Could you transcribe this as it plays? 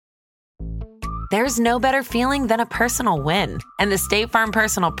There's no better feeling than a personal win. And the State Farm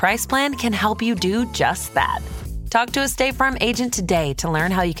Personal Price Plan can help you do just that. Talk to a State Farm agent today to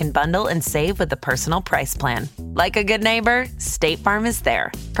learn how you can bundle and save with the Personal Price Plan. Like a good neighbor, State Farm is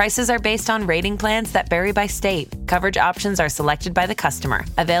there. Prices are based on rating plans that vary by state. Coverage options are selected by the customer.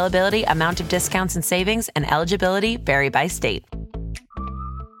 Availability, amount of discounts and savings, and eligibility vary by state.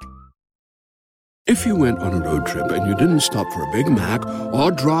 If you went on a road trip and you didn't stop for a Big Mac or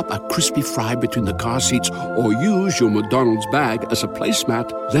drop a crispy fry between the car seats or use your McDonald's bag as a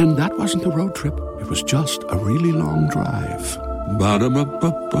placemat, then that wasn't a road trip. It was just a really long drive.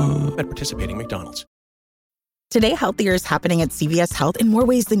 Ba-da-ba-ba-ba. At participating McDonald's. Today, healthier is happening at CVS Health in more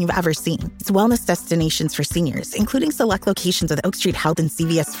ways than you've ever seen. It's wellness destinations for seniors, including select locations with Oak Street Health and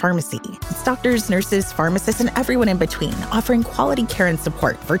CVS Pharmacy. It's doctors, nurses, pharmacists, and everyone in between, offering quality care and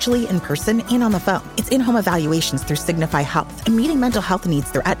support virtually, in person, and on the phone. It's in-home evaluations through Signify Health and meeting mental health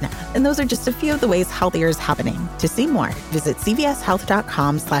needs through Aetna. And those are just a few of the ways healthier is happening. To see more, visit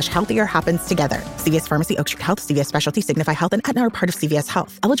cvshealth.com/healthier happens together. CVS Pharmacy, Oak Street Health, CVS Specialty, Signify Health, and Aetna are part of CVS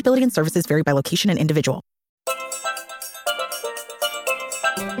Health. Eligibility and services vary by location and individual.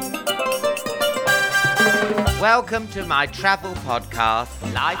 Welcome to my travel podcast,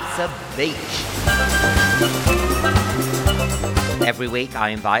 Life's a Beach. Every week I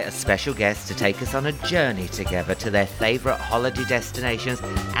invite a special guest to take us on a journey together to their favourite holiday destinations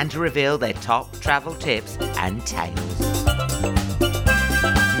and to reveal their top travel tips and tales.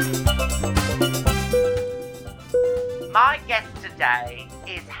 My guest today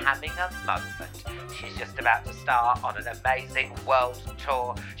is having a moment. She's just about to start on an amazing world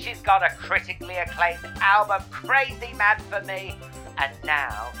tour. She's got a critically acclaimed album, Crazy Mad for Me, and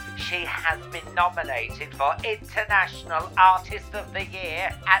now she has been nominated for International Artist of the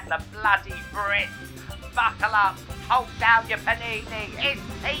Year at the bloody Brits. Buckle up, hold down your panini, it's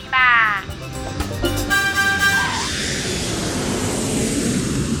Cmat!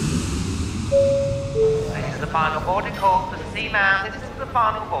 This is the final boarding call for Cmat. This is the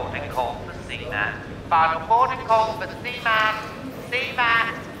final boarding call for Cmat. Final boarding call for Cmat.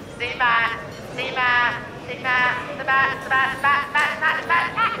 Cmat. Cmat. Cmat.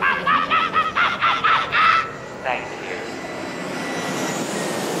 Thank you.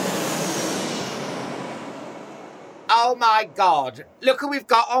 Oh my God! Look who we've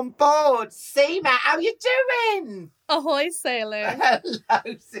got on board. Cmat, how you doing? Ahoy, sailor. Hello.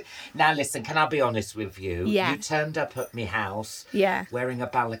 Now listen, can I be honest with you? Yeah. You turned up at my house wearing a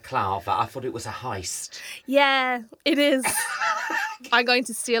balaclava. I thought it was a heist. Yeah, it is. I'm going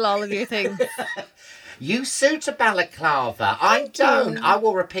to steal all of your things. You suit a balaclava. I don't. I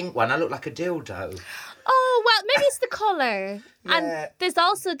wore a pink one. I look like a dildo. Oh, well, maybe it's the colour. Yeah. And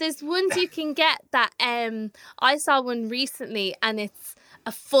there's ones you can get that, I saw one recently and it's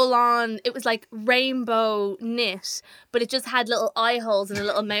a full-on, it was like rainbow knit, but it just had little eye holes and a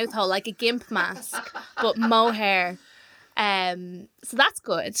little mouth hole, like a gimp mask, but mohair. So that's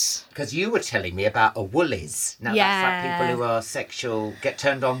good. Because you were telling me about a woolies. Now that's like people who are sexual, get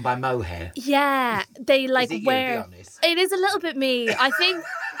turned on by mohair. Yeah, they like Is it wear. you, be honest? It is a little bit me. I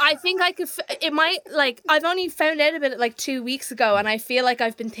think I could. It might like I've only found out about it like 2 weeks ago, and I feel like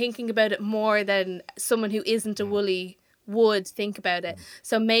I've been thinking about it more than someone who isn't a woolly would think about it.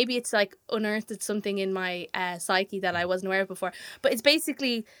 So maybe it's like unearthed something in my psyche that I wasn't aware of before. But it's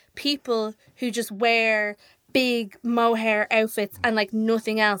basically people who just wear big mohair outfits and like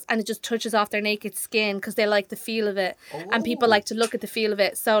nothing else, and it just touches off their naked skin because they like the feel of it. And people like to look at the feel of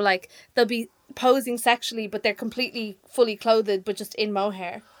it, so like they'll be posing sexually but they're completely fully clothed but just in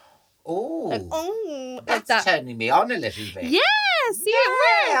mohair. That's turning me on a little bit. Yes,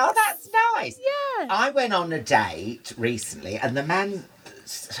 yeah, oh, that's nice. Yeah. I went on a date recently and the man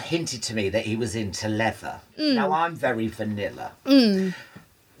hinted to me that he was into leather. Now I'm very vanilla.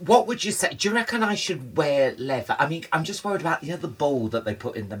 What would you say? Do you reckon I should wear leather? I mean, I'm just worried about, the ball that they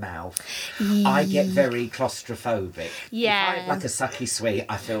put in the mouth. I get very claustrophobic. Yeah. If I have like a sucky sweet,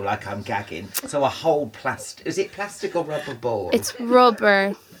 I feel like I'm gagging. So a whole plastic... Is it plastic or rubber ball? It's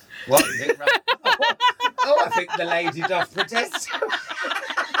rubber. What is it? Rubber? I think the lady does protest.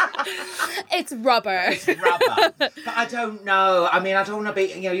 It's rubber. It's rubber. But I don't know. I mean, I don't want to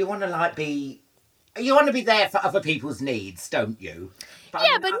be... You want to like be... You want to be there for other people's needs, don't you? But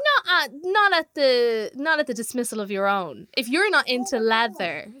yeah, but not at the dismissal of your own. If you're not into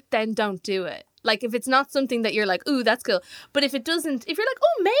leather, then don't do it. Like if it's not something that you're like, ooh, that's cool. But if it doesn't, if you're like,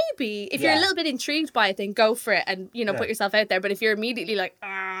 oh, maybe, if you're a little bit intrigued by it, then go for it and put yourself out there. But if you're immediately like,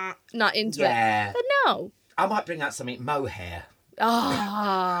 not into it, then no. I might bring out something mohair.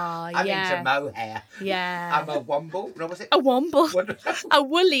 Oh, I'm into mohair. Yeah. I'm a womble. What was it? A womble. A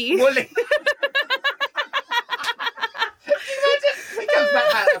woolly. Woolly.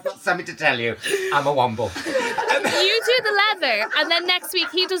 something to tell you. I'm a womble. You do the leather, and then next week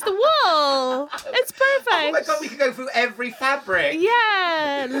he does the wool. It's perfect. Oh my God, we could go through every fabric.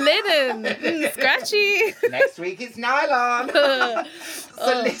 Yeah, linen, scratchy. Next week it's nylon.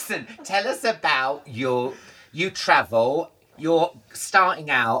 So listen, tell us about you travel. You're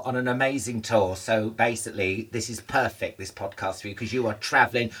starting out on an amazing tour. So basically, this is perfect, this podcast for you, because you are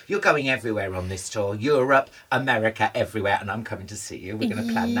travelling. You're going everywhere on this tour. Europe, America, everywhere. And I'm coming to see you. We're going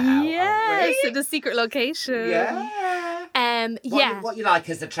to plan that out. Yes, in a secret location. Yeah. What you like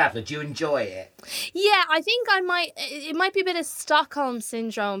as a traveller? Do you enjoy it? Yeah, I think it might be a bit of Stockholm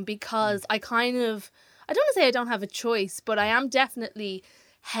syndrome because I don't want to say I don't have a choice, but I am definitely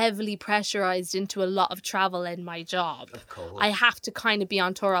heavily pressurized into a lot of travel in my job. Of course. I have to kind of be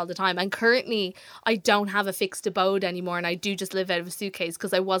on tour all the time. And currently, I don't have a fixed abode anymore, and I do just live out of a suitcase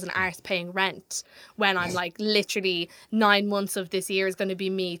because I wasn't arsed paying rent when I'm like literally 9 months of this year is going to be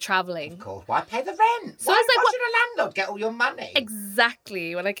me traveling. Of course. Why pay the rent? So why it's like, should a landlord get all your money?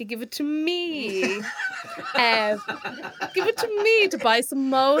 Exactly, when I could give it to me. Give it to me to buy some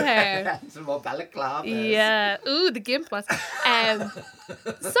mohair. Some more balaclavas. Yeah. Ooh, the gimp mask.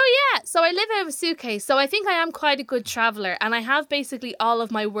 So I live out of a suitcase. So I think I am quite a good traveller, and I have basically all of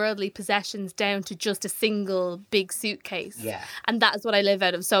my worldly possessions down to just a single big suitcase. Yeah. And that is what I live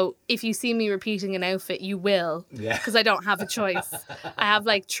out of. So if you see me repeating an outfit, you will. Yeah. Because I don't have a choice. I have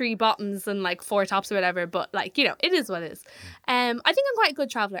like 3 bottoms and like 4 tops or whatever. But like, you know, it is what it is. I think I'm quite a good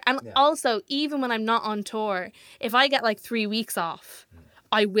traveller. And also, even when I'm not on tour, if I get like 3 weeks off,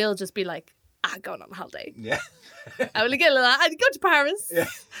 I will just be like, going on holiday. Yeah. I will get a little. I'd go to Paris. Yeah.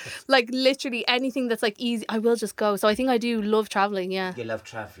 Like literally anything that's like easy, I will just go. So I think I do love traveling. Yeah. You love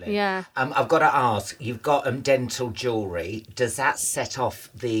traveling. Yeah. I've got to ask. You've got dental jewellery. Does that set off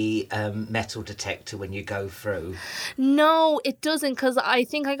the metal detector when you go through? No, it doesn't, because I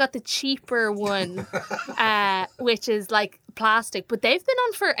think I got the cheaper one, which is like plastic. But they've been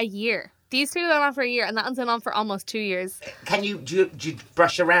on for a year. These 2 have been on for a year, and that one's been on for almost 2 years. Do you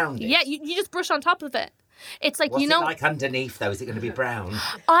brush around it? Yeah, you just brush on top of it. It's like, What's it like underneath, though? Is it going to be brown?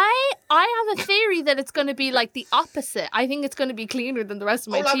 I have a theory that it's going to be like the opposite. I think it's going to be cleaner than the rest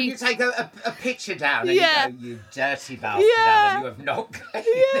of my teeth. You take a picture down and you go, you dirty bastard, Yeah. Alan, you have not cleaned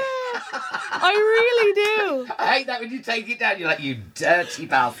Yeah, I really do. I hate that when you take it down, you're like, you dirty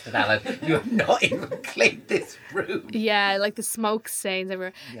bastard, Alan, you have not even cleaned this room. Yeah, like the smoke stains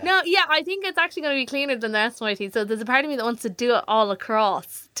everywhere. Yeah. No, I think it's actually going to be cleaner than the rest of my teeth. So there's a part of me that wants to do it all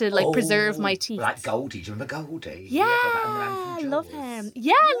across to like preserve my teeth. Like Goldie, do you remember Goldie? Yeah, I love him.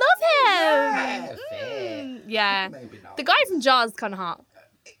 Yeah, I love him. Yeah, fair. Yeah. Maybe not. The guy from Jaws is kind of hot.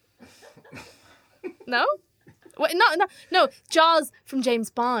 No? Wait, no. Jaws from James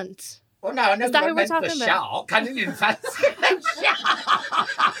Bond. Well, no, I know is that you who we're meant talking the about? shark. I didn't fancy the shark.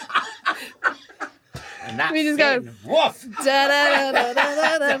 And that's We just go, woof.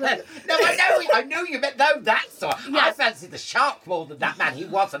 Da-da-da-da-da-da-da. No, I knew you meant that sort. Yeah. I fancied the shark more than that man. He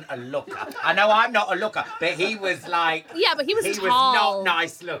wasn't a looker. I know I'm not a looker, but he was like... Yeah, but he was tall. He was not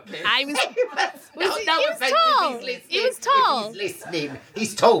nice looking. I was... he was tall. He was tall. If he's listening.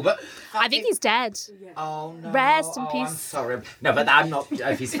 He's tall, but... I think he's dead. Oh, no. Rest in peace. I'm sorry. No, but I'm not...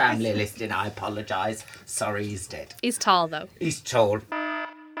 If his family are listening, I apologise. Sorry, he's dead. He's tall, though. He's tall.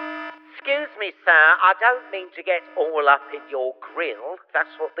 Excuse me, sir, I don't mean to get all up in your grill. That's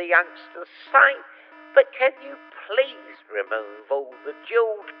what the youngsters say. But can you please remove all the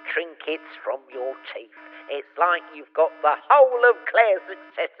jewelled trinkets from your teeth? It's like you've got the whole of Claire's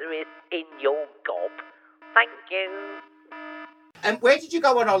accessories in your gob. Thank you. And where did you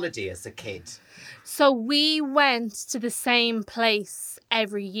go on holiday as a kid? So we went to the same place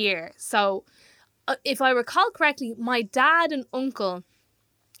every year. So if I recall correctly, my dad and uncle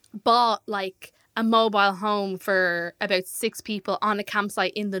bought like a mobile home for about 6 people on a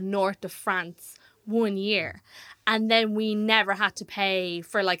campsite in the north of France one year. And then we never had to pay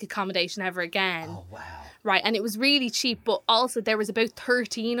for like accommodation ever again. Oh, wow. Right. And it was really cheap, but also there was about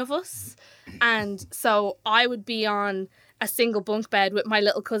 13 of us. And so I would be on a single bunk bed with my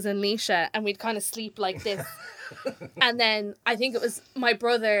little cousin Leisha, and we'd kind of sleep like this. And then I think it was my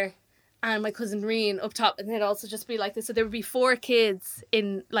brother and my cousin Reen up top, and they'd also just be like this. So there would be 4 kids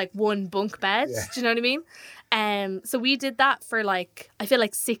in like one bunk bed. Yeah. Do you know what I mean? So we did that for like, I feel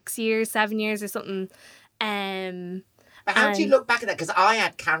like 6 years, 7 years or something. But how do you look back at that? Because I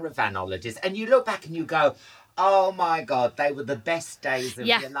had caravan holidays, and you look back and you go, oh my God, they were the best days of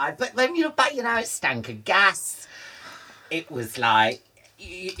your life. But when you look back, you know, it stank of gas. It was like,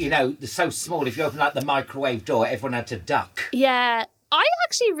 you know, so small. If you open like the microwave door, everyone had to duck. Yeah. I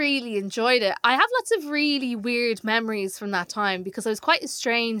actually really enjoyed it. I have lots of really weird memories from that time because I was quite a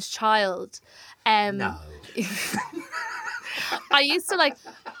strange child. No. I used to like...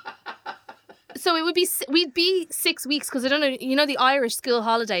 So we'd be 6 weeks because I don't know, you know the Irish school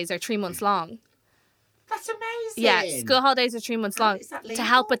holidays are 3 months long. That's amazing. Yeah, school holidays are 3 months long Is that to legal?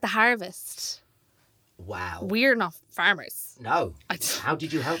 help with the harvest. Wow. We're not farmers. No. How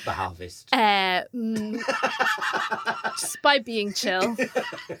did you help the harvest? Just by being chill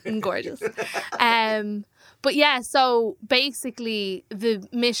and gorgeous. But yeah, so basically the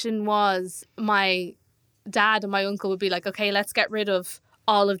mission was my dad and my uncle would be like, okay, let's get rid of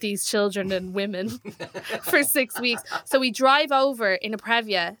all of these children and women for 6 weeks. So we drive over in a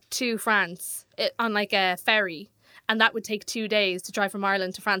Previa to France on like a ferry. And that would take 2 days to drive from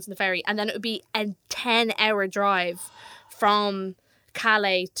Ireland to France in the ferry. And then it would be a 10-hour drive from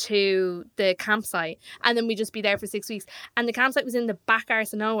Calais to the campsite. And then we'd just be there for 6 weeks. And the campsite was in the back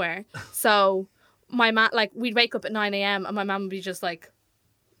arse of nowhere. So we'd wake up at 9 a.m. and my mum would be just like,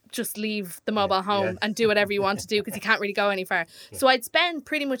 just leave the mobile home and do whatever you want to do because you can't really go any far. Yeah. So I'd spend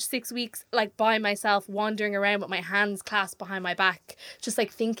pretty much 6 weeks like by myself wandering around with my hands clasped behind my back, just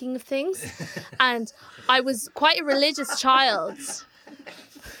like thinking of things. And I was quite a religious child.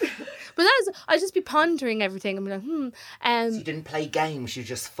 But I'd just be pondering everything and be like, So you didn't play games, you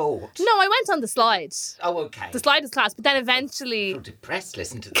just fought? No, I went on the slide. Oh, okay. The slide was class, but then eventually... I feel depressed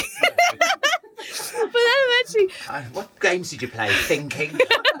listening to this. But then eventually... What games did you play? Thinking?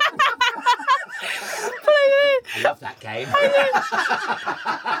 I love that game.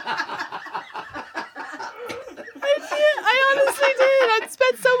 I honestly did. I'd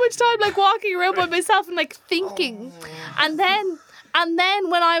spent so much time like walking around by myself and like thinking. And then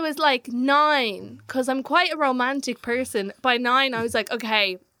when I was like 9, because I'm quite a romantic person, by 9 I was like,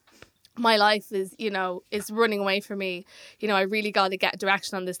 okay, my life is, is running away from me. I really got to get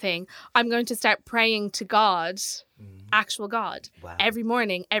direction on this thing. I'm going to start praying to God, actual God, every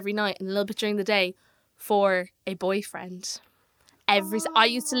morning, every night, and a little bit during the day for a boyfriend. I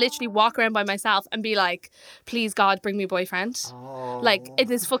used to literally walk around by myself and be like, please God, bring me a boyfriend. Like in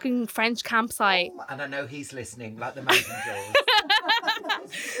this fucking French campsite. And I know he's listening, like the Maiden Jaws.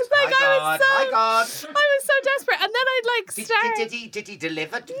 Hi God. I was so desperate. And then I'd like start. Did he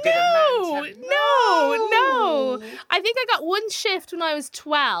deliver? No. I think I got one shift when I was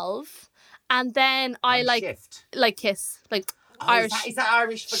 12. And then I shift? Like kiss. Like Irish. Is that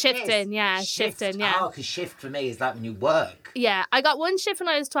Irish for shifting, kiss? yeah. Shifting, yeah. Oh, because shift for me is like when you work. Yeah, I got one shift when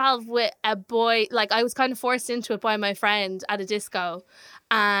I was 12 with a boy. Like, I was kind of forced into it by my friend at a disco.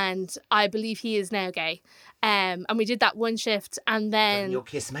 And I believe he is now gay. And we did that one shift and then... Your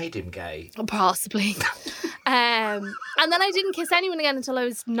kiss made him gay? Possibly. And then I didn't kiss anyone again until I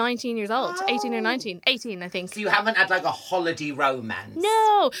was 19 years old. 18 or 19. 18, I think. So you haven't had like a holiday romance?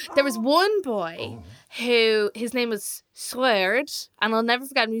 No. There was one boy who, his name was Swerd, and I'll never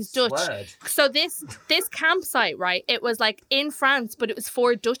forget him, he was Dutch. Swerd. So this campsite, right, it was like in France, but it was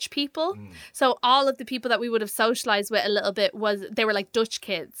for Dutch people. So all of the people that we would have socialised with a little bit they were like Dutch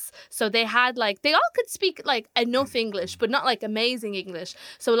kids. So they had like, they all could speak like enough English, but not like amazing English.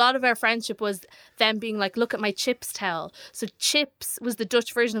 So a lot of our friendship was them being like, look at my chips towel. So chips was the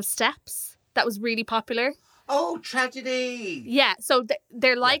Dutch version of steps. That was really popular. Oh, tragedy. Yeah, so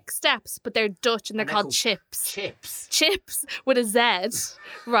they're like steps, but they're Dutch and they're called chips. Chips with a Z,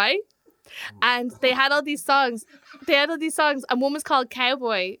 right? And they had all these songs. And one was called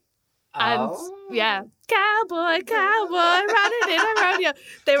Cowboy. And yeah, cowboy, running in a rodeo.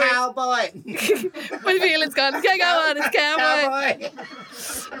 They were cowboy. My feelings gone. Go on, it's cowboy.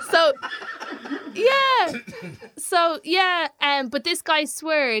 So yeah. But this guy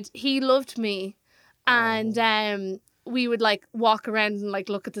Swerd, he loved me, and we would like walk around and like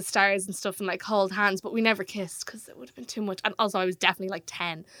look at the stars and stuff and like hold hands, but we never kissed because it would have been too much. And also, I was definitely like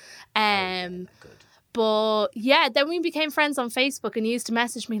 10. Good. But yeah, then we became friends on Facebook, and he used to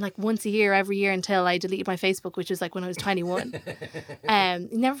message me like once a year, every year until I deleted my Facebook, which was like when I was 21.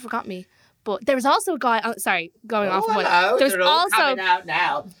 He never forgot me. But there was also a guy. Going off on one. There's They're all coming out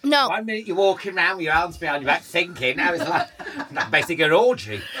now. No. 1 minute you're walking around with your arms behind your back thinking. I was like, basically an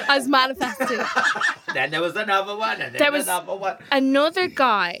orgy. I was manifesting. Then there was another one, and then there was another one. Another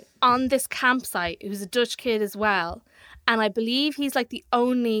guy on this campsite who was a Dutch kid as well. And I believe he's like the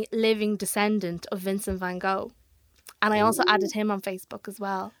only living descendant of Vincent van Gogh. And I also added him on Facebook as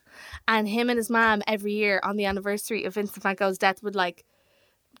well. And him and his mum every year on the anniversary of Vincent van Gogh's death would like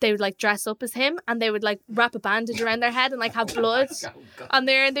dress up as him, and they would like wrap a bandage around their head and like have blood on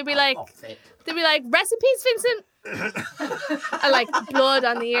there, and they'd be like, rest in peace, Vincent. And like blood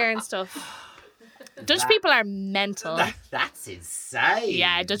on the ear and stuff. Dutch people are mental. That's insane.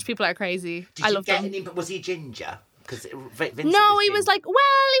 Yeah, Dutch people are crazy. Did I you love get them. him? But was he ginger? Because No, he was like, he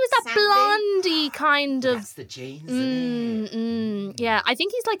was that blondie kind of. That's the genes, isn't it? Yeah, I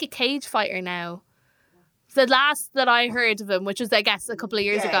think he's like a cage fighter now. The last that I heard of him, which was, I guess, a couple of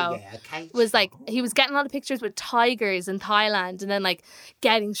years ago, was like he was getting a lot of pictures with tigers in Thailand and then like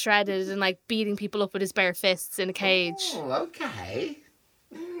getting shredded and like beating people up with his bare fists in a cage. Oh, okay.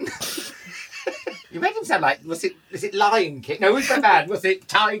 You made him sound like, was it Lion King? No, who's the man? Was it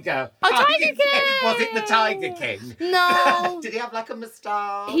Tiger? Oh, Tiger King! Was it the Tiger King? No. Did he have like a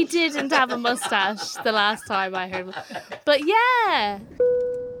moustache? He didn't have a moustache the last time I heard him. But yeah.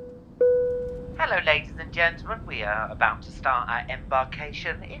 Hello, ladies and gentlemen. We are about to start our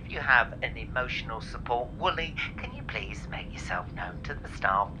embarkation. If you have an emotional support woolly, can you please make yourself known to the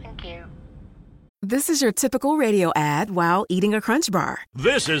staff? Thank you. This is your typical radio ad while eating a Crunch Bar.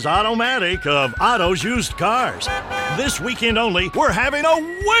 This is Automatic of Otto's Used Cars. This weekend only, we're having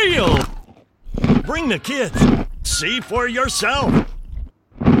a whale! Bring the kids. See for yourself.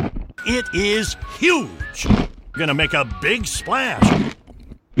 It is huge. Gonna make a big splash.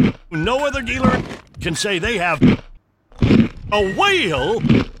 No other dealer can say they have a whale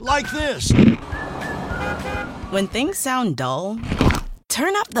like this. When things sound dull,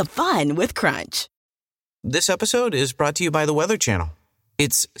 turn up the fun with Crunch. This episode is brought to you by the Weather Channel.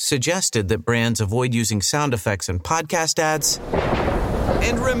 It's suggested that brands avoid using sound effects in podcast ads.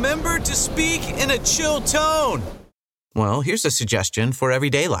 And remember to speak in a chill tone. Well, here's a suggestion for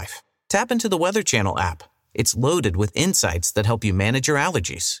everyday life. Tap into the Weather Channel app. It's loaded with insights that help you manage your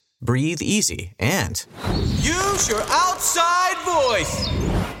allergies, breathe easy, and use your outside voice.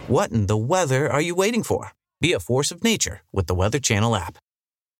 What in the weather are you waiting for? Be a force of nature with the Weather Channel app.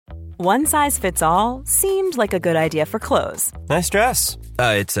 One size fits all seemed like a good idea for clothes. Nice dress.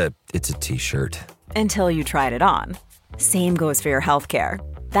 It's a t-shirt. Until you tried it on. Same goes for your healthcare.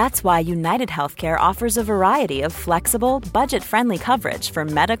 That's why United Healthcare offers a variety of flexible, budget-friendly coverage for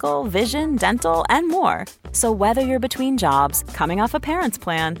medical, vision, dental, and more. So whether you're between jobs, coming off a parent's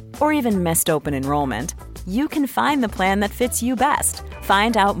plan, or even missed open enrollment, you can find the plan that fits you best.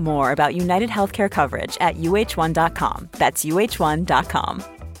 Find out more about United Healthcare coverage at uh1.com. That's uh1.com.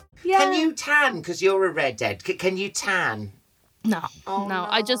 Yeah. Can you tan? Because you're a redhead. Can you tan? No.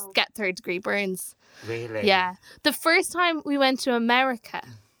 I just get third-degree burns. Really? Yeah. The first time we went to America,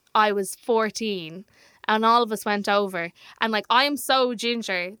 I was 14 and all of us went over. And like, I am so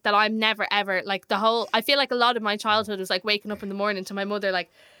ginger that I'm never ever like I feel like a lot of my childhood was like waking up in the morning to my mother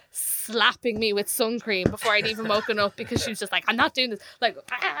like slapping me with sun cream before I'd even woken up because she was just like, I'm not doing this. Like,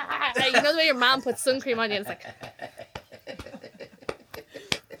 you know the way your mom puts sun cream on you and it's like,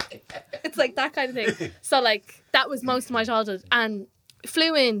 it's like that kind of thing. So like, that was most of my childhood. And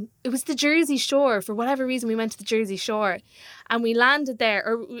flew in, it was the Jersey Shore. For whatever reason, we went to the Jersey Shore and we landed there,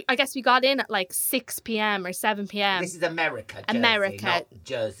 or I guess we got in at like 6 p.m. or 7 p.m. This is America, not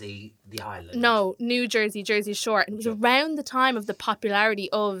Jersey, the island. No, New Jersey, Jersey Shore. And it was around the time of the popularity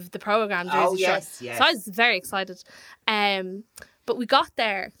of the programme Jersey Shore. Yes. So I was very excited. But we got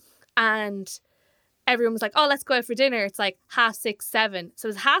there and everyone was like, oh, let's go out for dinner. It's like 6:30, 7. So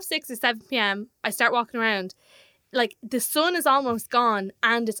it was 6:30 or 7 p.m. I start walking around. Like, the sun is almost gone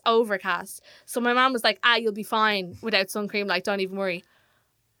and it's overcast. So my mom was like, you'll be fine without sun cream. Like, don't even worry.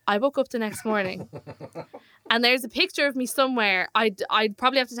 I woke up the next morning and there's a picture of me somewhere. I'd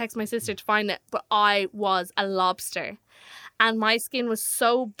probably have to text my sister to find it, but I was a lobster. And my skin was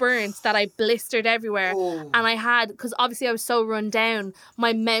so burnt that I blistered everywhere. Oh. And I had, because obviously I was so run down,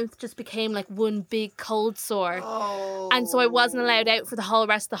 my mouth just became like one big cold sore. Oh. And so I wasn't allowed out for the whole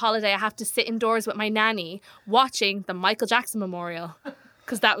rest of the holiday. I have to sit indoors with my nanny watching the Michael Jackson memorial.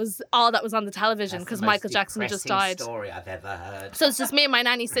 Because that was all that was on the television, because Michael Jackson just died. That's the most depressing story I've ever heard. So it's just me and my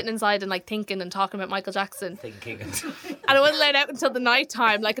nanny sitting inside and like thinking and talking about Michael Jackson. And I wasn't allowed out until the night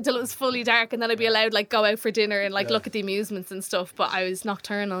time, like until it was fully dark, and then I'd be allowed like go out for dinner and like look at the amusements and stuff. But I was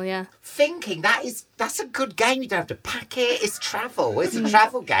nocturnal, yeah. Thinking, that's a good game. You don't have to pack it. It's travel. It's a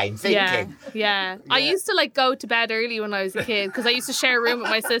travel game, thinking. Yeah. I used to like go to bed early when I was a kid because I used to share a room with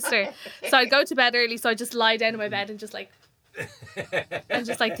my sister. So I'd go to bed early, so I'd just lie down in my bed and just like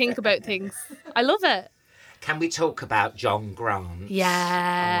think about things. I love it. Can we talk about John Grant? Yeah.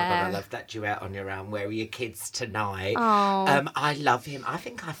 Oh my God, I love that duet on your own. Where are your kids tonight? Oh. I love him. I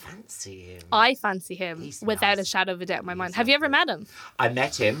think I fancy him. I fancy him without a shadow of a doubt in my mind. Have you ever met him? I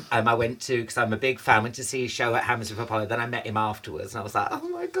met him. I went to, because I'm a big fan, went to see his show at Hammersmith Apollo. Then I met him afterwards and I was like, oh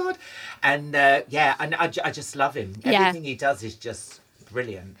my God. And and I just love him. Everything he does is just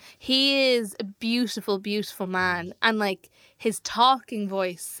brilliant. He is a beautiful, beautiful man. And like, his talking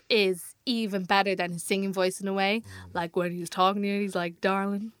voice is even better than his singing voice in a way. Like when he's talking to you, he's like,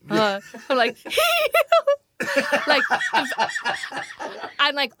 darling. I'm like, like,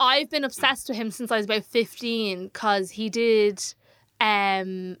 and like I've been obsessed with him since I was about 15 because he did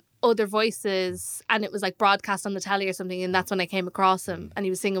Other Voices, and it was like broadcast on the telly or something, and that's when I came across him, and he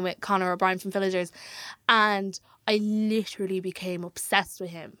was singing with Conor O'Brien from Villagers, and I literally became obsessed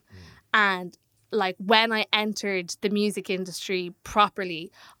with him. And like when I entered the music industry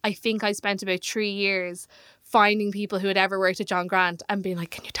properly, I think I spent about 3 years finding people who had ever worked at John Grant and being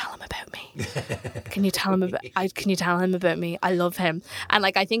like, can you tell him about me? Can you tell him about me? I love him. And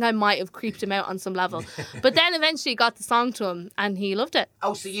like I think I might have creeped him out on some level. But then eventually got the song to him and he loved it.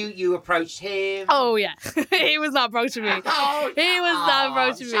 Oh, so you approached him? Oh yeah. He was not approaching me. He was not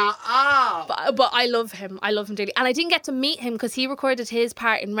approaching me. Shut up. But I love him. I love him dearly. And I didn't get to meet him because he recorded his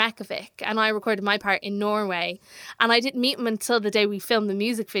part in Reykjavik and I recorded my part in Norway. And I didn't meet him until the day we filmed the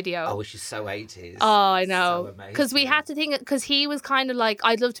music video. Oh, which is so 80s. Oh, I know. Because we had to think, because he was kind of like,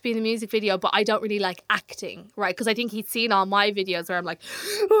 I'd love to be in the music video, but I don't really like acting, right? Because I think he'd seen all my videos where I'm like,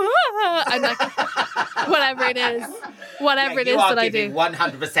 and like, whatever it is that I do. You are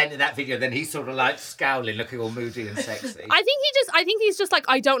giving 100% in that video, then he's sort of like scowling, looking all moody and sexy. I think he's just like,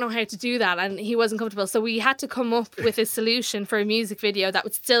 I don't know how to do that, and he wasn't comfortable. So we had to come up with a solution for a music video that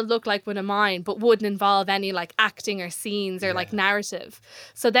would still look like one of mine, but wouldn't involve any like acting or scenes or like narrative.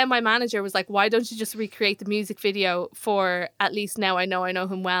 So then my manager was like, why don't you just recreate the music video for At Least Now I Know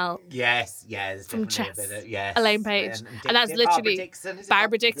Him Well. Yes. From Chess. Yes. Elaine Page. And that's literally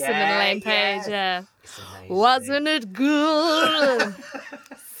Barbara Dixon and Elaine Page. Yeah. Wasn't it good?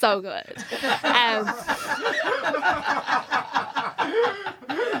 So good.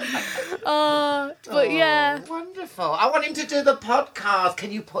 But yeah. Wonderful. I want him to do the podcast.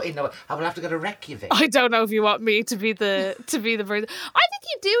 Can you put in? I will have to go to Reykjavik. I don't know if you want me to be the person. I think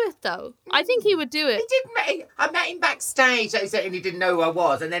he'd do it though. I think he would do it. I met him backstage and he didn't know who I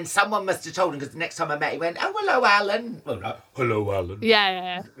was, and then someone must have told him because the next time I met him, he went, "Oh, hello, Alan." Oh, no. Hello, Alan.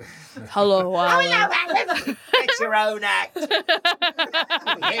 Yeah. Hello, Alan. Hello, Alan. It's your own act.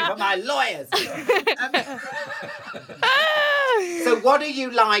 I'm here for my lawyers. So what do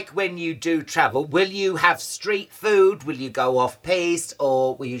you like when you do travel? Will you have street food? Will you go off-piste?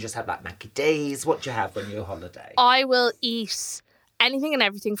 Or will you just have like Mackie D's? What do you have when you're on holiday? I will eat anything and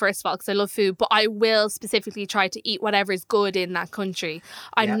everything, first of all, because I love food, but I will specifically try to eat whatever is good in that country.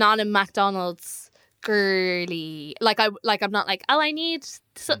 I'm not a McDonald's girly. Like I'm not like, oh, I need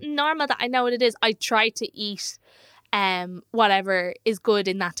something normal that I know what it is. I try to eat whatever is good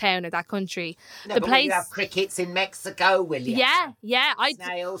in that town or that country. No, but will you have crickets in Mexico, will you? Yeah.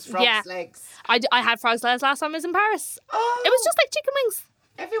 Snails, frogs' legs. I had frogs' legs last time I was in Paris. Oh. It was just like chicken wings.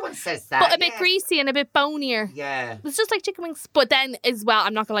 Everyone says that. But a bit greasy and a bit bonier. Yeah. It's just like chicken wings. But then as well,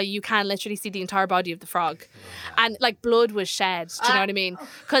 I'm not going to lie, you can literally see the entire body of the frog. Yeah. And like blood was shed. Do you know what I mean?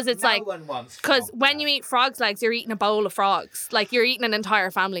 Because it's because when you eat frog's legs, you're eating a bowl of frogs. Like you're eating an entire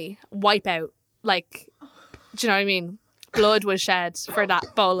family. Wipe out. Like, do you know what I mean? Blood was shed for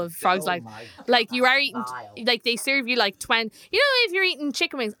that bowl of frogs. Like you are eating, like they serve you like 20. You know, if you're eating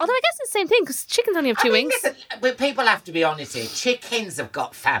chicken wings, although I guess it's the same thing because chickens only have two wings. Listen, but people have to be honest here. Chickens have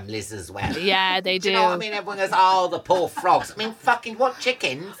got families as well. Yeah, they do. You know what I mean? Everyone goes, oh, the poor frogs. I mean, fucking what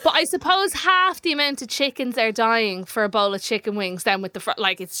chickens? But I suppose half the amount of chickens are dying for a bowl of chicken wings than with the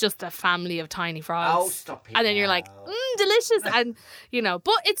like it's just a family of tiny frogs. Oh, stop it! And then you're like, delicious, and you know,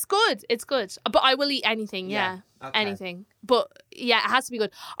 but it's good. It's good. But I will eat anything. Yeah. Okay. Anything. But yeah, it has to be good.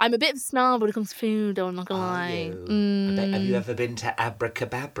 I'm a bit of a snob when it comes to food, though, I'm not going to lie. Have you ever been to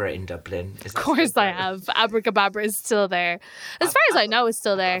Abracababra in Dublin? Of course I have. Abracababra is still there. As far as I know, it's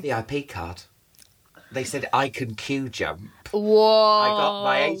still there. VIP card. They said I can queue jump. Whoa.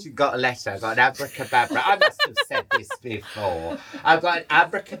 My agent got a letter. I got an Abracababra. I must have said this before. I've got an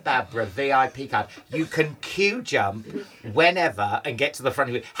Abracababra VIP card. You can queue jump whenever and get to the front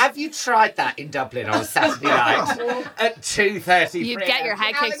of it. Have you tried that in Dublin on a Saturday night at 2:30? You'd get your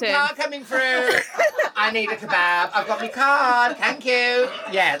head kicked in. Car coming through. I need a kebab. I've got my card. Thank you.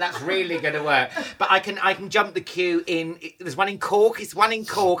 Yeah, that's really going to work. But I can jump the queue in. There's one in Cork. It's one in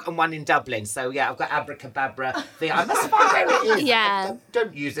Cork and one in Dublin. So yeah, I've got Abracababra. I must find where it is. Yeah.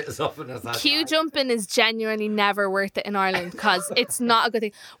 Don't use it as often as I Queue jumping is genuinely never worth it in Ireland because it's not a good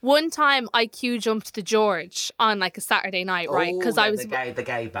thing. One time I queue jumped the George on like a Saturday night, right? Because I was the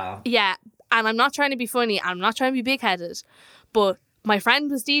gay bar. Yeah, and I'm not trying to be funny. I'm not trying to be big-headed, but my friend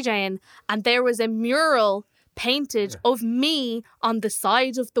was DJing and there was a mural painted of me on the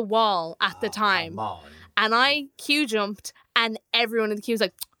side of the wall at the time. Come on. And I queue jumped and everyone in the queue was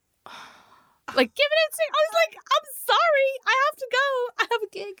like, Like, give it instinct. I was like, I'm sorry, I have to go. I have a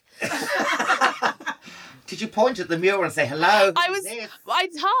gig. Did you point at the mural and say hello? I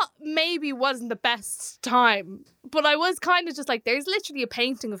thought maybe it wasn't the best time, but I was kind of just like, there's literally a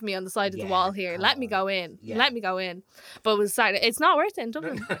painting of me on the side of the wall here. Let me go in. Yeah. Let me go in. But it was sad. It's not worth it in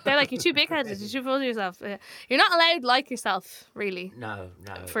Dublin. They're like, you're too big-headed. You're too full of yourself. You're not allowed to like yourself, really. No.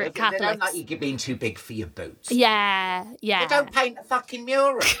 For Catholics. They don't like you being too big for your boots. Yeah. They don't paint a fucking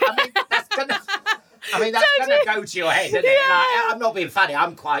mural. I mean, that's going to go to your head, isn't it? Like, I'm not being funny.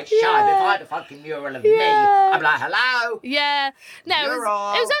 I'm quite shy. But if I had a fucking mural of me, I'd be like, hello. Yeah. No, it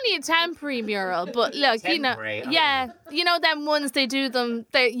was only a temporary mural. But look, temporary, you know them ones, they do them,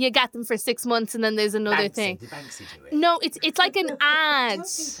 you get them for 6 months and then there's another thing. Did Banksy do it? No, it's like an ad.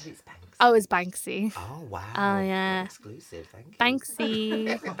 Oh, it's Banksy. Oh, wow. Oh, yeah. Exclusive. Thank you.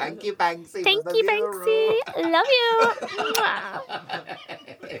 Banksy. Thank you, Banksy. Thank you, Banksy. Love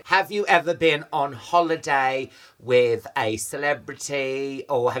you. Have you ever been on holiday with a celebrity,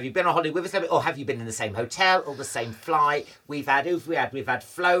 or have you been on holiday with a celebrity, or have you been in the same hotel or the same flight? We've had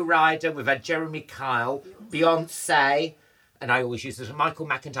Flo Rida, we've had Jeremy Kyle, Beyonce, and I always use this. Michael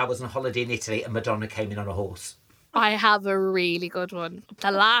McIntyre was on holiday in Italy and Madonna came in on a horse. I have a really good one.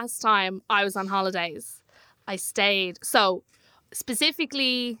 The last time I was on holidays, I stayed. So,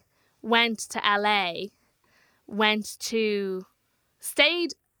 specifically, went to LA,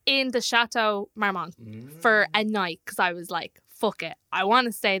 stayed in the Chateau Marmont for a night because I was like, fuck it. I want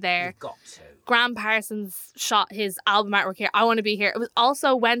to stay there. You've got to. Graham Parsons shot his album artwork here. I want to be here. It was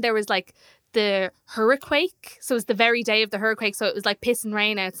also when there was like the hurricane, so it was the very day of the hurricane, so it was like piss and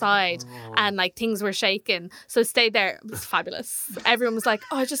rain outside and like things were shaking, so stayed there. It was fabulous. Everyone was like,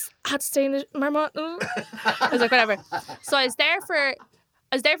 oh, I just had to stay in the Marmont. I was like, whatever. So I was there for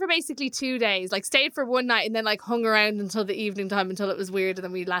basically 2 days, like stayed for one night and then like hung around until the evening time until it was weird, and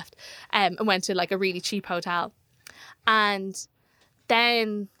then we left and went to like a really cheap hotel. And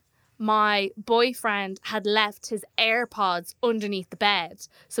then my boyfriend had left his AirPods underneath the bed.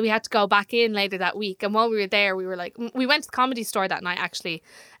 So we had to go back in later that week. And while we were there, we went to the Comedy Store that night, actually.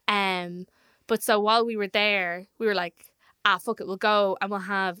 But so while we were there, we were like, fuck it, we'll go and we'll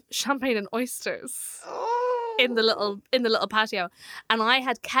have champagne and oysters in the little patio. And I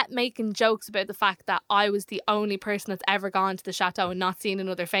had kept making jokes about the fact that I was the only person that's ever gone to the chateau and not seen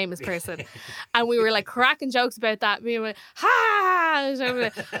another famous person. And we were like cracking jokes about that. We were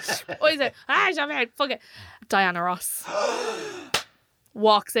like, champagne, fuck it. Diana Ross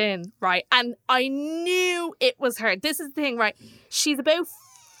walks in, right? And I knew it was her. This is the thing, right? She's about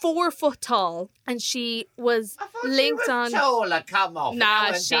 4 foot tall, and she was linked on. Taller, come on.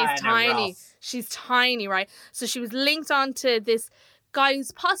 Nah, she's tiny. Ross. She's tiny, right? So she was linked onto this guy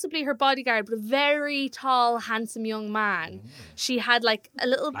who's possibly her bodyguard, but a very tall, handsome young man. She had like a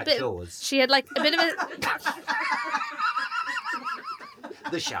little bit. Jaws. She had like a bit of a.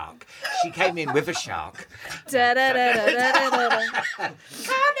 The shark. She came in with a shark. Come in.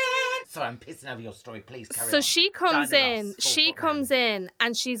 Sorry, I'm pissing over your story. Please carry on. So she comes in. She comes in,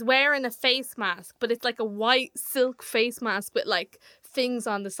 and she's wearing a face mask, but it's like a white silk face mask with like things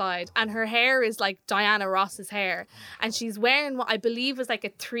on the side, and her hair is like Diana Ross's hair, and she's wearing what I believe was like a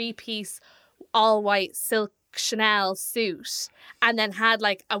 3-piece all white silk Chanel suit, and then had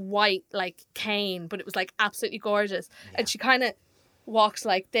like a white like cane, but it was like absolutely gorgeous. And she kind of walked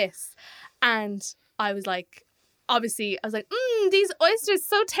like this, and I was like, obviously, I was like, these oysters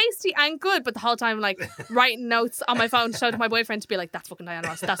so tasty and good. But the whole time, like, writing notes on my phone to show to my boyfriend to be like, that's fucking Diana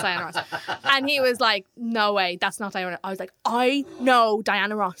Ross. That's Diana Ross. And he was like, no way, that's not Diana Ross. I was like, I know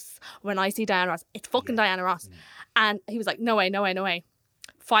Diana Ross. When I see Diana Ross, it's fucking Diana Ross. And he was like, no way, no way, no way.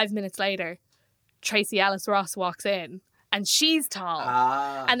 5 minutes later, Tracy Ellis Ross walks in. And she's tall.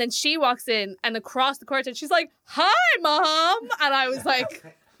 And then she walks in, and across the courtyard, she's like, hi, Mom. And I was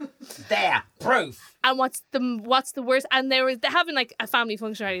like... There, proof. And what's the worst? And they're having like a family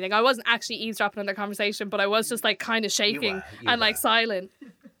function or anything. I wasn't actually eavesdropping on their conversation, but I was just like kind of shaking and like silent.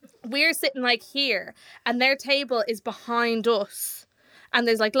 We're sitting like here, and their table is behind us, and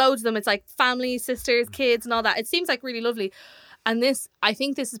there's like loads of them. It's like family, sisters, kids, and all that. It seems like really lovely. And I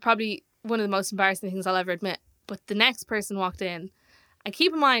think this is probably one of the most embarrassing things I'll ever admit. But the next person walked in, and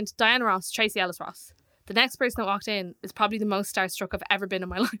keep in mind, Diana Ross, Tracy Ellis Ross. The next person that walked in is probably the most starstruck I've ever been in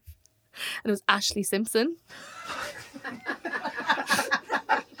my life. And it was Ashley Simpson.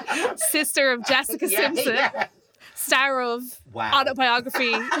 Sister of Jessica Simpson. Yeah. Star of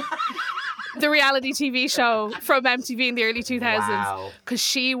Autobiography. The reality TV show from MTV in the early 2000s. Because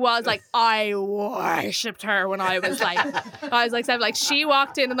she was like, I worshipped her when I was like 7. Like, she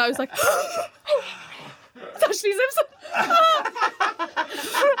walked in and I was like... Ashley Simpson.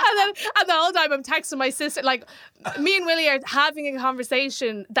 And the whole time I'm texting my sister, like, me and Willie are having a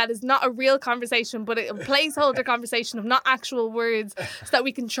conversation that is not a real conversation, but a placeholder conversation of not actual words, so that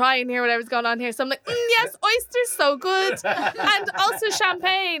we can try and hear whatever's going on here. So I'm like, yes, oysters, so good. And also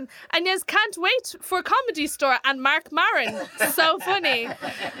champagne. And yes, can't wait for Comedy Store and Mark Maron. So funny.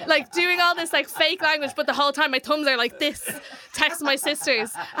 Like, doing all this, like, fake language, but the whole time my thumbs are like this, texting my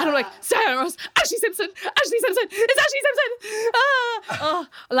sisters. And I'm like, Sarah Ross, Ashley Simpson, it's Ashley Simpson. Oh,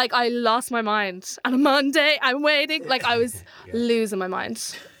 like, I lost my mind. And on Monday, I'm waiting. Like, I was losing my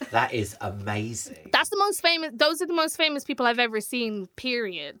mind. That is amazing. That's the most famous. Those are the most famous people I've ever seen.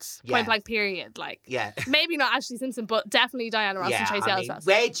 Period. Point blank. Period. Like, maybe not Ashley Simpson, but definitely Diana Ross and Tracy Ellis.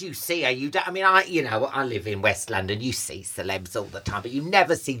 Where do you see her? I live in West London. You see celebs all the time, but you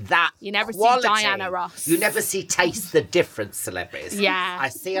never see that. You never quality. see Diana Ross. You never see taste the difference celebrities. Yeah. I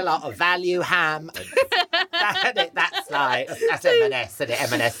see a lot of value ham. That's M&S, an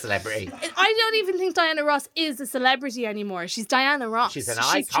M&S celebrity. I don't even think Diana Ross is a celebrity anymore. She's Diana Ross. She's an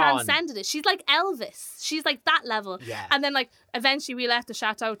icon. She's transcended it. She's like Elvis. She's like that level. Yeah. And then, like, eventually we left the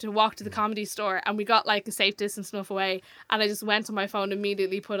chateau to walk to the Comedy Store, and we got like a safe distance enough away, and I just went on my phone,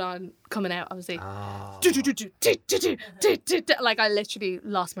 immediately put on Coming Out, obviously. Like, I literally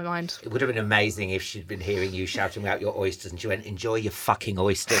lost my mind. It would have been amazing if she'd been hearing you shouting out your oysters and she went, enjoy your fucking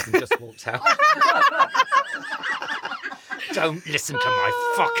oysters, and just walked out. Don't listen to my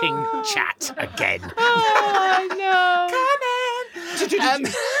fucking chat again. Oh, no. Come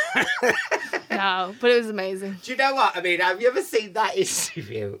in. No, but it was amazing. Do you know what? I mean, have you ever seen that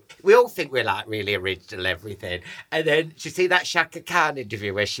interview? We all think we're like really original, everything. And then, did you see that Shaka Khan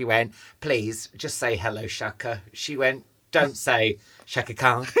interview where she went, please just say hello, Shaka? She went, don't say Shaka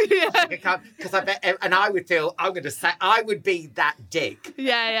Khan. Shaka Khan. Because I bet, and I would feel, I would be that dick who would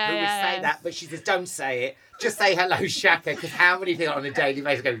say that. But she says, don't say it. Just say hello, Shaka. Because how many people on a daily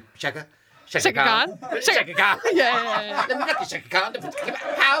basis go, Shaka? Shaka Khan. Shaka Khan. Yeah. Let me look at Shaka Khan.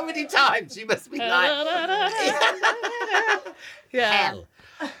 How many times you must be like... Hell.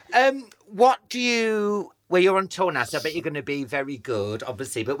 What do you... Well, you're on tour now, so I bet you're going to be very good,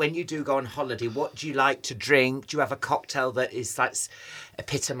 obviously. But when you do go on holiday, what do you like to drink? Do you have a cocktail that is like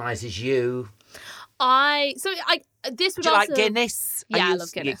epitomises you? This would do you also... like Guinness? Yeah, I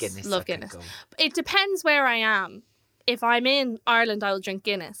love Guinness. Love okay, Guinness. Cool. It depends where I am. If I'm in Ireland, I will drink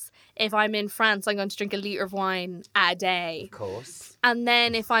Guinness. If I'm in France, I'm going to drink a litre of wine a day. Of course. And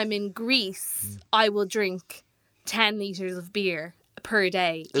then if I'm in Greece, I will drink 10 litres of beer per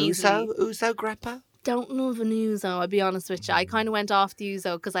day. Ouzo grappa? Don't love an ouzo, I'll be honest with you. I kind of went off the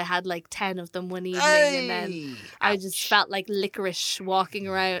ouzo because I had like 10 of them one evening, and then I just felt like licorice walking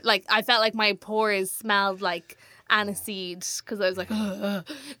around. Like, I felt like my pores smelled like aniseed because I was like,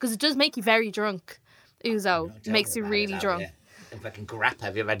 because it does make you very drunk. Ouzo makes you really drunk. Fucking grappa.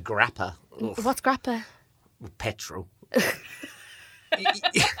 Have you ever had grappa? Oof. What's grappa? Petrol.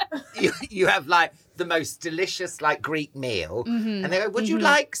 you have like the most delicious like Greek meal, and they go, would you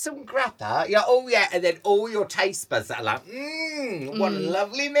like some grappa? You're like, oh yeah, and then all your taste buds are like, what a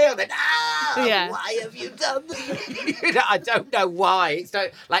lovely meal. Then why have you done that? I don't know why. It's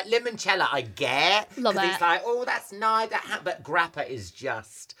like limoncello I get, love it. It's like, oh, that's nice, but grappa is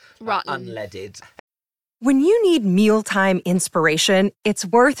just unleaded. When you need mealtime inspiration, it's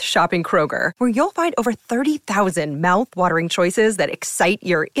worth shopping Kroger, where you'll find over 30,000 mouth-watering choices that excite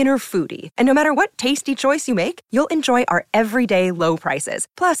your inner foodie. And no matter what tasty choice you make, you'll enjoy our everyday low prices,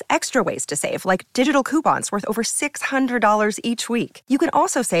 plus extra ways to save, like digital coupons worth over $600 each week. You can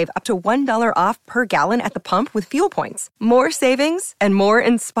also save up to $1 off per gallon at the pump with fuel points. More savings and more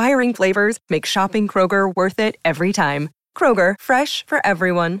inspiring flavors make shopping Kroger worth it every time. Kroger, fresh for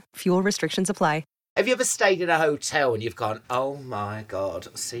everyone. Fuel restrictions apply. Have you ever stayed in a hotel and you've gone, oh my God,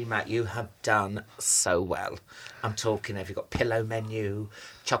 Cmat, you have done so well? I'm talking, have you got pillow menu,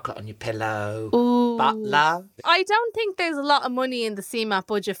 chocolate on your pillow, butler? I don't think there's a lot of money in the Cmat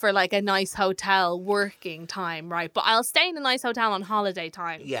budget for like a nice hotel working time, right? But I'll stay in a nice hotel on holiday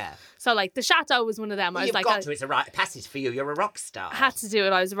time. Yeah. So like the Chateau was one of them. Well, I was like, it's a rite of passage for you. You're a rock star. I had to do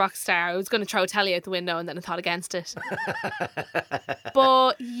it. I was a rock star. I was going to throw a telly out the window and then I thought against it.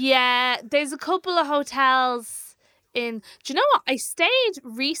 But yeah, there's a couple of hotels do you know what? I stayed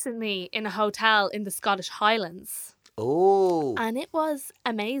recently in a hotel in the Scottish Highlands. Oh. And it was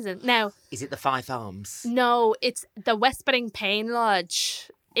amazing. Now, is it the Five Arms? No, it's the Whispering Pine Lodge.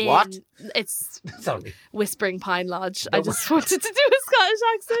 What? It's Sorry. Whispering Pine Lodge. I just wanted to do a Scottish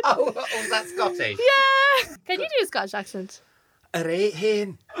accent. Oh, that's Scottish? Yeah. Can you do a Scottish accent? Right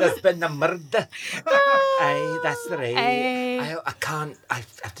hen, there's been a murder. Aye, that's right. I can't, I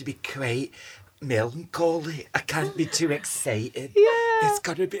have to be quite melancholy. I can't be too excited. Yeah. It's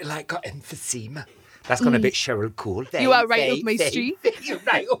got a bit like got emphysema. That's gone a bit Cheryl Cole. You are right up my street. You're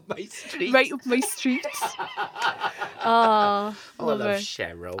right up my street. Right up my street. Oh, I love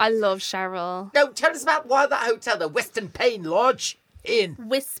Cheryl. I love Cheryl. No, tell us about why that hotel, the Western Payne Lodge in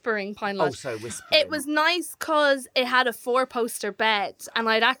Whispering Pine Lodge. Oh, sorry, Whispering. It was nice because it had a 4-poster bed, and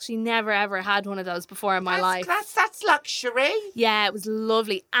I'd actually never ever had one of those before in my life. That's luxury. Yeah, it was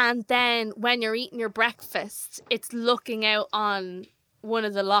lovely. And then when you're eating your breakfast, it's looking out on one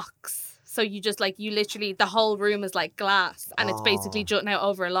of the locks. So you just you literally, the whole room is like glass and it's basically jutting out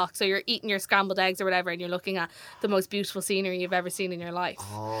over a lock. So you're eating your scrambled eggs or whatever and you're looking at the most beautiful scenery you've ever seen in your life.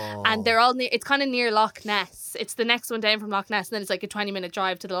 Oh. And they're all it's kind of near Loch Ness. It's the next one down from Loch Ness and then it's like a 20-minute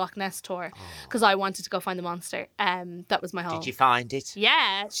drive to the Loch Ness tour because I wanted to go find the monster. That was my whole... Did you find it?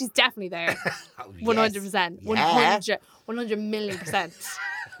 Yeah, she's definitely there. 100%. Yeah. 100 million percent.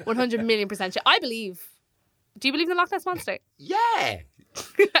 100 million percent. I believe... Do you believe in the Loch Ness Monster? Yeah.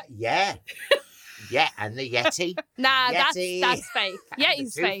 Yeah. Yeah, and the Yeti. Nah, Yeti. that's fake.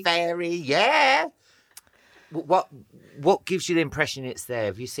 Yeti's the fake. Fairy, yeah. What gives you the impression it's there?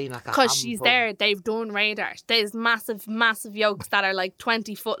 Have you seen like a Because she's there. They've done radar. There's massive, massive yolks that are like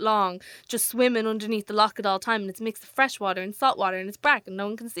 20 foot long, just swimming underneath the loch at all time, and it's mixed with fresh water and salt water, and it's black, and no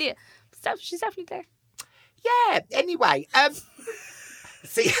one can see it. She's definitely there. Yeah. Anyway,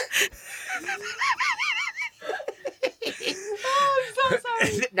 see. Oh, I'm so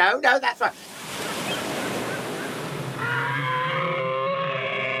sorry. No, that's right.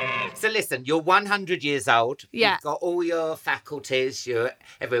 So listen, you're 100 years old. Yeah. You've got all your faculties.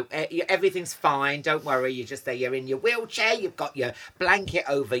 Everything's fine. Don't worry. You're just there. You're in your wheelchair. You've got your blanket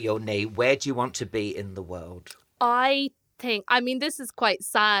over your knee. Where do you want to be in the world? I mean, this is quite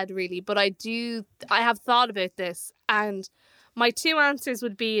sad, really, but I have thought about this, and my two answers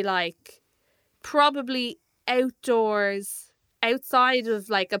would be like probably outdoors, outside of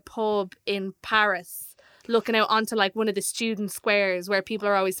like a pub in Paris, looking out onto like one of the student squares where people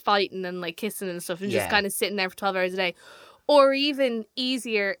are always fighting and like kissing and stuff, and just kind of sitting there for 12 hours a day. Or even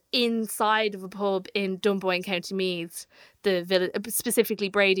easier, inside of a pub in Dunboyne, County Meath, the village, specifically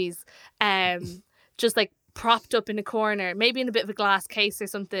Brady's, just like propped up in a corner, maybe in a bit of a glass case or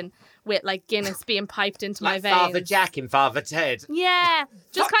something, with like Guinness being piped into my veins. Father Jack in Father Ted. Yeah,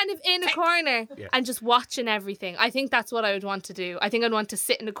 just kind of in a corner and just watching everything. I think that's what I would want to do. I think I'd want to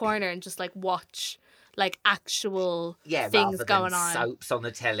sit in a corner and just like watch like actual things going on. Soaps on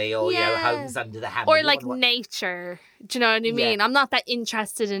the telly or Homes Under the Hammer. Or like nature. Do you know what I mean? Yeah. I'm not that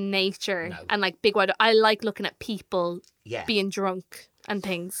interested in nature and like big wide. I like looking at people being drunk and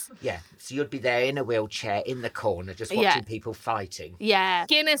things. Yeah, so you'd be there in a wheelchair in the corner just watching people fighting. Yeah,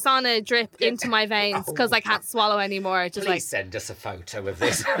 Guinness on a drip into my veins because I can't swallow anymore. Just Please send us a photo of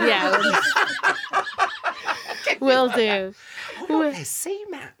this. Yeah, will do. There's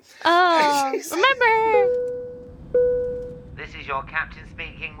Cmat. Oh, remember. This is your captain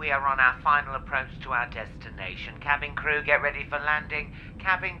speaking. We are on our final approach to our destination. Cabin crew, get ready for landing.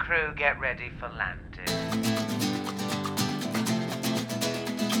 Cabin crew, get ready for landing.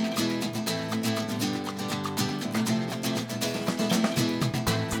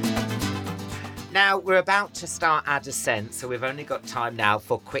 Now, we're about to start our descent, so we've only got time now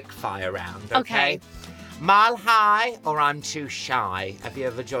for quick fire round, okay? Mile High or I'm Too Shy? Have you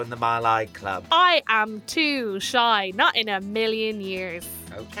ever joined the Mile High Club? I am too shy, not in a million years.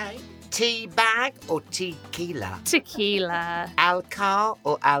 Okay. Tea bag or tequila? Tequila. Alcar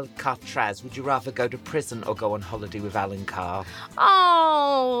or Alcatraz? Would you rather go to prison or go on holiday with Alan Carr?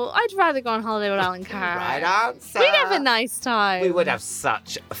 Oh, I'd rather go on holiday with Alan Carr. Right answer. We'd have a nice time. We would have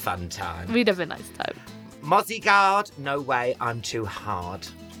such a fun time. We'd have a nice time. Mozzie Guard, no way, I'm too hard.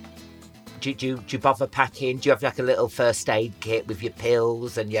 Do you bother packing? Do you have like a little first aid kit with your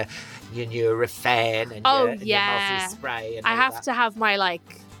pills and your Nurofen and your Mozzie spray? And I have to have my like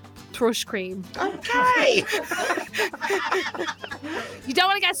thrush cream. Okay. You don't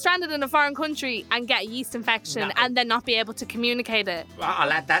want to get stranded in a foreign country and get a yeast infection and then not be able to communicate it. Well, I'll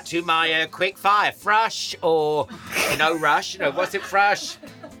add that to my quick fire. Frush or no rush? No, what's it, frush?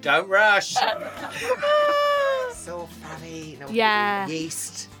 Don't rush. So funny. No,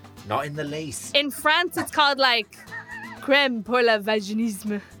 yeast. Not in the least. In France, it's called like crème pour le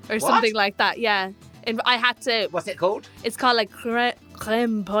vaginisme or something like that. Yeah. And I had to... What's it called? It's called like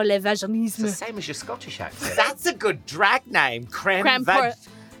crème pour le vaginisme. It's the same as your Scottish accent. That's a good drag name. Crème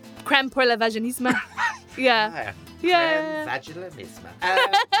pour le vaginisme. Yeah. Crème vaginisme.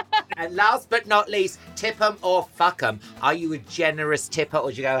 And last but not least, tip 'em or fuck 'em. Are you a generous tipper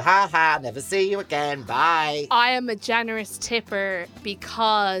or do you go, ha ha, never see you again, bye? I am a generous tipper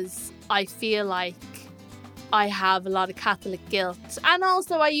because I feel like I have a lot of Catholic guilt. And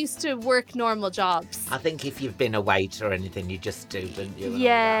also I used to work normal jobs. I think if you've been a waiter or anything, you just do, don't you?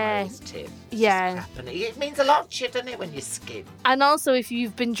 Yeah. Yeah. It means a lot to you, doesn't it, when you skim? And also, if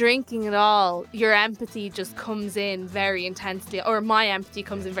you've been drinking at all, your empathy just comes in very intensely, or my empathy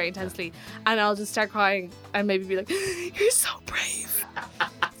comes in very intensely, and I'll just start crying and maybe be like, you're so brave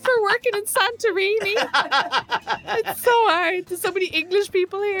for working in Santorini. It's so hard. There's so many English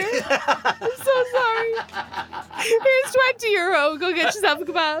people here. I'm so sorry. Here's €20. Go get yourself a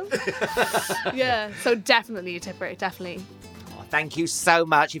kebab. Yeah, so definitely a tipper, definitely. Thank you so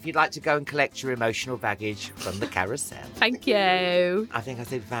much. If you'd like to go and collect your emotional baggage from the carousel. Thank you. I think I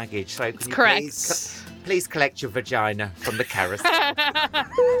said baggage. So can you correct. Please collect your vagina from the carousel.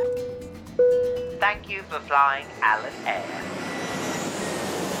 Thank you for flying Alan Air.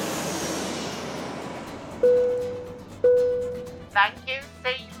 Thank you,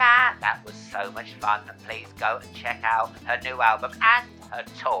 Cmat. That was so much fun. And please go and check out her new album and her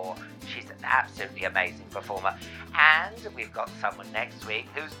tour. She's an absolutely amazing performer. And we've got someone next week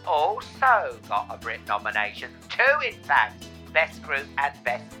who's also got a Brit nomination. 2, in fact. Best Group and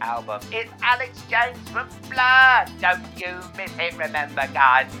Best Album. It's Alex James from Blur. Don't you miss it, remember,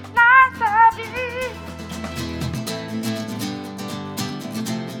 guys. Lots of